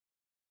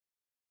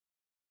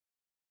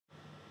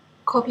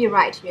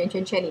Copyright 原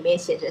权权里面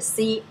写着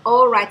C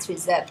all rights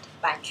reserved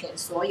版权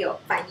所有，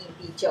翻译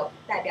必究，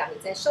代表你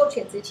在授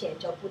权之前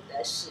就不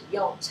得使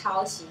用、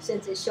抄袭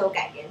甚至修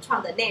改原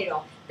创的内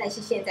容。但是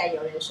现在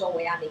有人说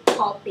我要你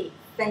copy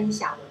分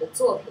享我的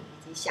作品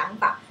以及想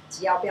法，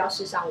只要标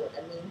示上我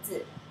的名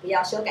字，不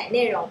要修改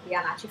内容，不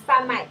要拿去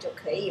贩卖就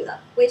可以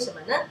了。为什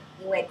么呢？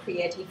因为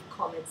Creative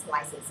Commons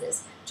Licenses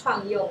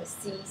创用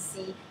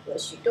CC 有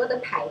许多的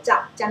牌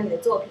照，将你的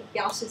作品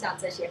标示上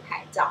这些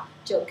牌照，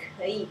就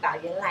可以把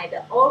原来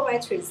的 All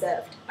Rights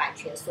Reserved 版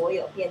权所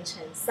有变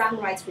成 Some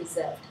Rights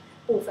Reserved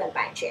部分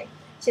版权。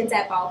现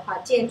在包括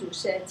建筑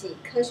设计、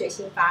科学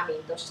新发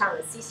明都上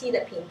了 CC 的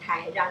平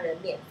台，让人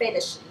免费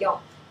的使用。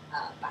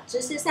把知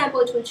识散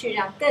播出去，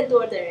让更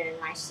多的人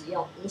来使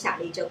用，影响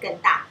力就更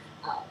大。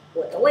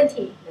我的问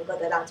题能够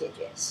得到解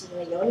决，是因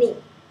为有你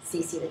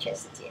CC 的全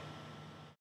世界。